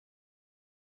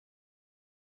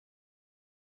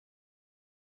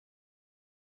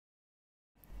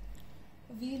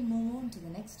We'll move on to the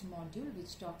next module,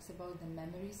 which talks about the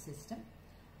memory system.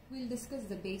 We'll discuss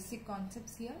the basic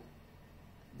concepts here.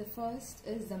 The first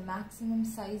is the maximum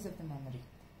size of the memory.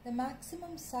 The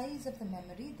maximum size of the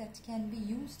memory that can be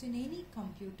used in any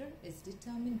computer is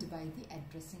determined by the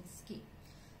addressing scheme.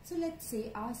 So let's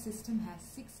say our system has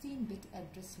 16-bit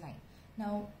address line.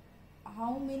 Now,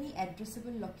 how many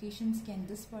addressable locations can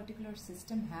this particular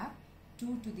system have?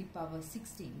 2 to the power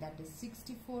 16, that is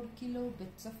 64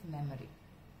 kilobits of memory.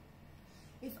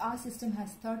 If our system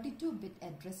has 32-bit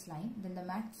address line, then the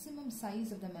maximum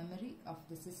size of the memory of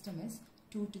the system is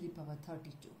 2 to the power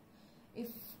 32. If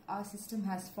our system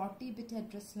has 40-bit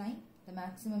address line, the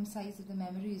maximum size of the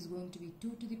memory is going to be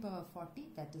 2 to the power 40,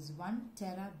 that is 1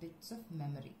 terabits of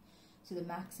memory. So the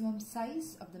maximum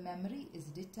size of the memory is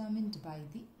determined by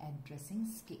the addressing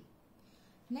scheme.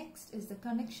 Next is the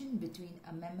connection between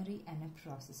a memory and a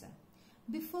processor.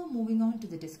 Before moving on to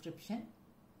the description,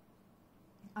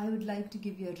 I would like to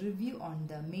give you a review on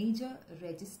the major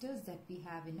registers that we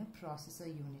have in a processor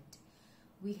unit.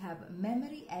 We have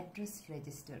Memory Address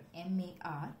Register,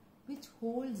 MAR, which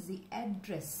holds the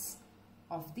address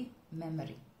of the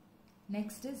memory.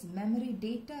 Next is Memory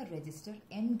Data Register,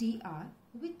 MDR,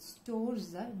 which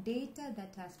stores the data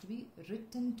that has to be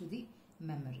written to the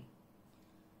memory.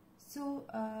 So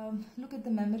look at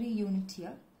the memory unit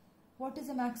here. What is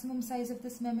the maximum size of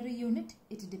this memory unit?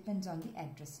 It depends on the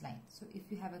address line. So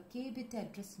if you have a k-bit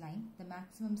address line, the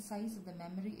maximum size of the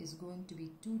memory is going to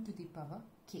be 2 to the power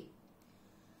k.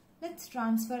 Let's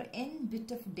transfer n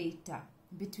bit of data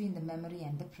between the memory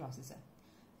and the processor.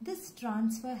 This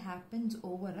transfer happens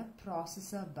over a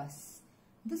processor bus.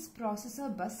 This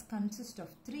processor bus consists of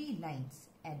 3 lines: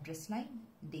 address line,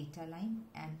 data line,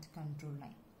 and control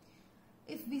line.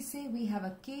 If we say we have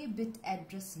a k-bit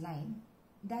address line,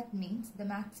 that means the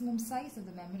maximum size of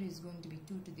the memory is going to be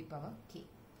 2 to the power k.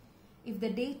 If the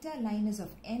data line is of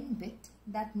n bit,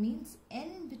 that means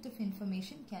n bit of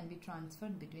information can be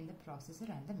transferred between the processor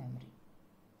and the memory.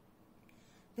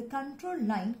 The control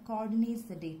line coordinates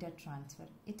the data transfer.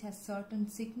 It has certain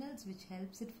signals which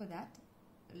helps it for that.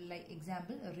 Like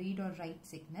example, a read or write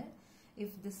signal.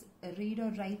 If this read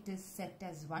or write is set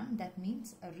as 1, that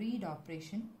means a read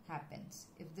operation happens.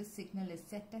 If this signal is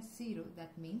set as 0,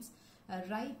 that means a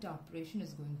write operation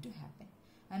is going to happen.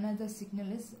 Another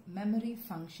signal is memory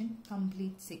function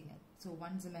complete signal. So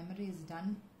once the memory is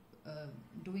done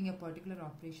doing a particular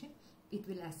operation, it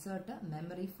will assert a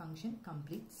memory function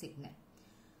complete signal.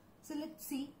 So let's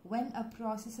see, when a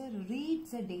processor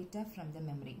reads the data from the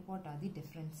memory, what are the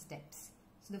different steps?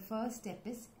 So the first step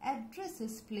is address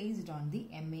is placed on the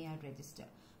MAR register.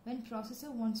 When processor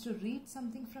wants to read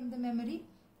something from the memory,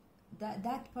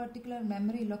 that particular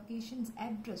memory location's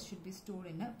address should be stored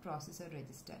in a processor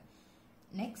register.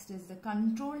 Next is the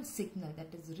control signal,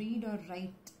 that is read or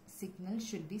write signal,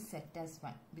 should be set as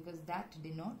 1 because that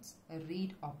denotes a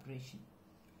read operation.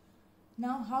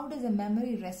 Now, how does the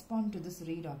memory respond to this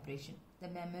read operation? The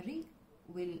memory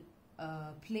will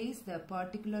place the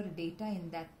particular data in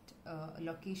that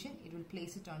location. It will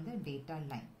place it on the data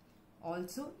line.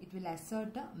 Also, it will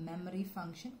assert a memory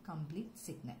function complete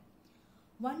signal.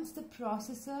 Once the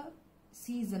processor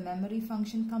sees the memory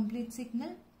function complete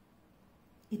signal,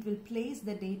 it will place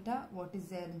the data, what is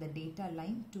there in the data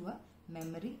line, to a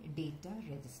memory data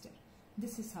register.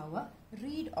 This is how a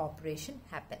read operation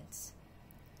happens.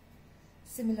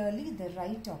 Similarly, the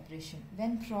write operation.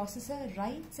 When processor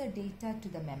writes a data to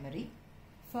the memory,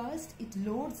 first it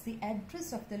loads the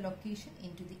address of the location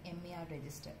into the MAR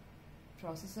register.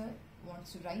 Processor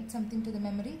wants to write something to the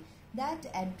memory. That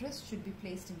address should be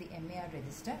placed in the MAR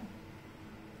register.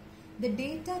 The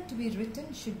data to be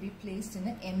written should be placed in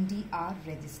a MDR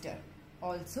register.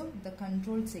 Also, the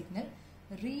control signal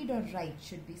read or write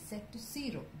should be set to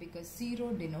 0 because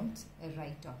 0 denotes a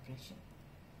write operation.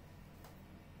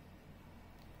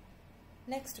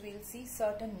 Next, we'll see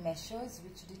certain measures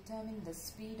which determine the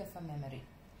speed of a memory.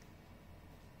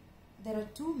 There are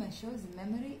 2 measures: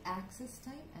 memory access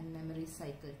time and memory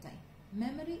cycle time.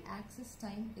 Memory access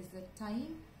time is the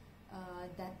time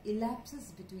that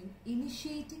elapses between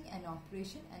initiating an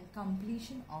operation and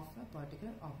completion of a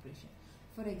particular operation.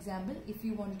 For example, if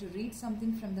you wanted to read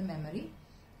something from the memory,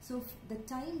 so the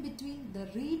time between the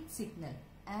read signal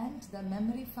and the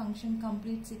memory function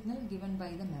complete signal given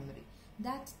by the memory,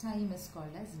 that time is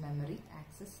called as memory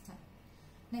access time.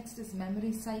 Next is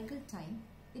memory cycle time.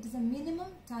 It is a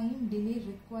minimum time delay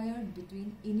required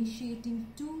between initiating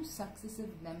 2 successive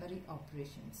memory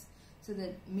operations. So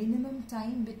the minimum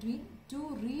time between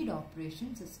 2 read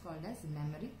operations is called as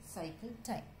memory cycle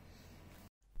time.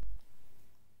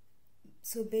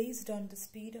 So based on the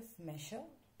speed of measure,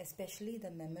 especially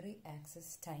the memory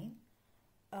access time,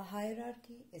 a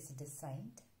hierarchy is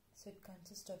designed. So it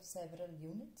consists of several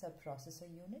units: a processor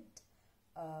unit,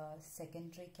 a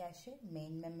secondary cache,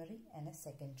 main memory, and a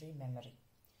secondary memory.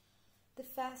 The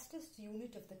fastest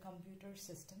unit of the computer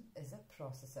system is a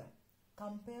processor.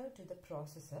 Compared to the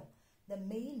processor, the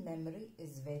main memory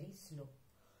is very slow.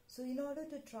 So in order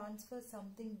to transfer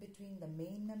something between the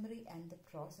main memory and the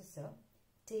processor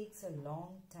takes a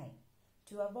long time.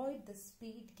 To avoid the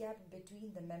speed gap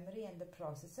between the memory and the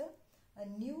processor, a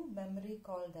new memory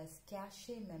called as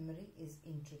cache memory is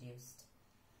introduced.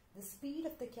 The speed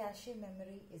of the cache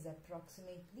memory is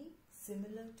approximately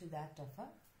similar to that of a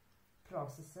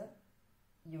processor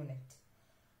unit.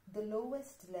 The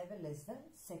lowest level is the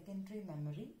secondary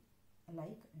memory,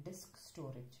 like disk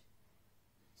storage.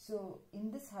 So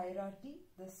in this hierarchy,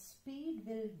 the speed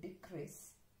will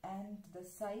decrease and the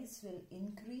size will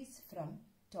increase from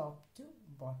top to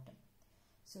bottom.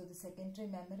 So the secondary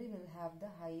memory will have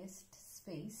the highest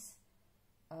space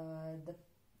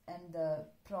and the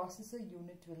processor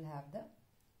unit will have the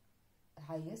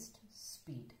highest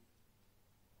speed.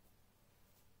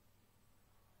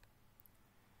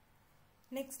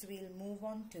 Next, we'll move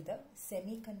on to the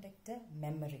semiconductor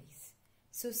memories.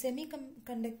 So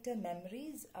semiconductor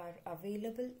memories are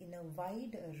available in a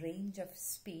wide range of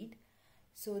speed.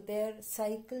 So their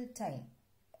cycle time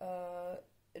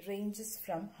ranges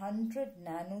from 100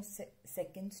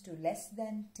 nanoseconds to less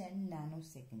than 10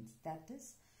 nanoseconds. That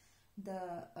is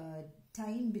the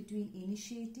time between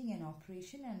initiating an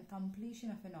operation and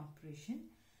completion of an operation.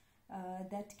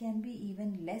 That can be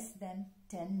even less than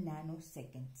 10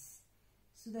 nanoseconds.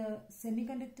 So the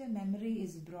semiconductor memory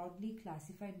is broadly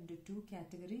classified into two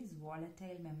categories: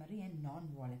 volatile memory and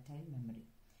non-volatile memory.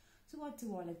 So what's a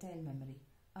volatile memory?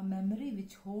 A memory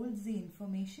which holds the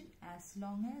information as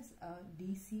long as a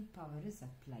DC power is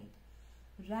applied.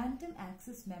 Random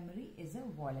access memory is a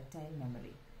volatile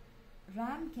memory.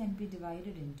 RAM can be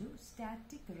divided into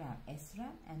static RAM,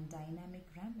 SRAM, and dynamic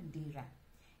RAM, DRAM.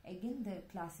 Again, the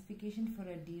classification for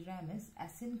a DRAM is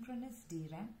asynchronous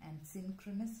DRAM and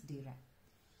synchronous DRAM.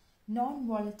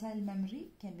 Non-volatile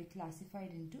memory can be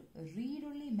classified into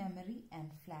read-only memory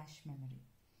and flash memory.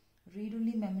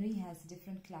 Read-only memory has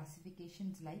different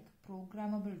classifications like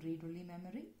programmable read-only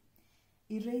memory,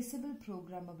 erasable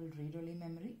programmable read-only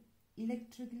memory,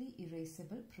 electrically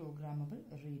erasable programmable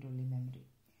read-only memory.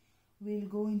 We'll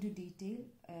go into detail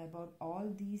about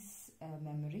all these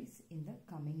memories in the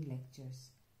coming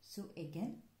lectures. So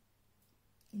again,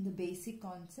 in the basic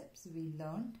concepts, we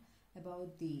learned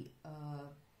about the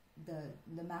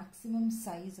maximum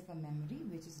size of a memory,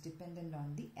 which is dependent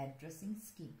on the addressing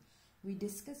scheme. We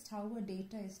discussed how a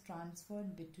data is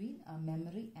transferred between a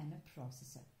memory and a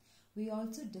processor. We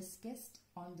also discussed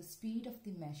on the speed of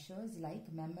the measures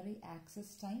like memory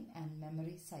access time and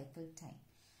memory cycle time.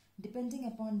 Depending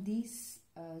upon these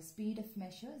speed of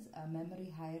measures, a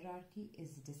memory hierarchy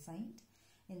is designed.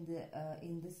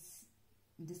 In this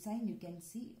design, you can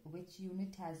see which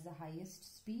unit has the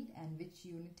highest speed and which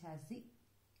unit has the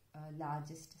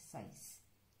largest size.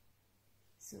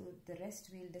 So the rest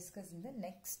we'll discuss in the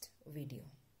next video.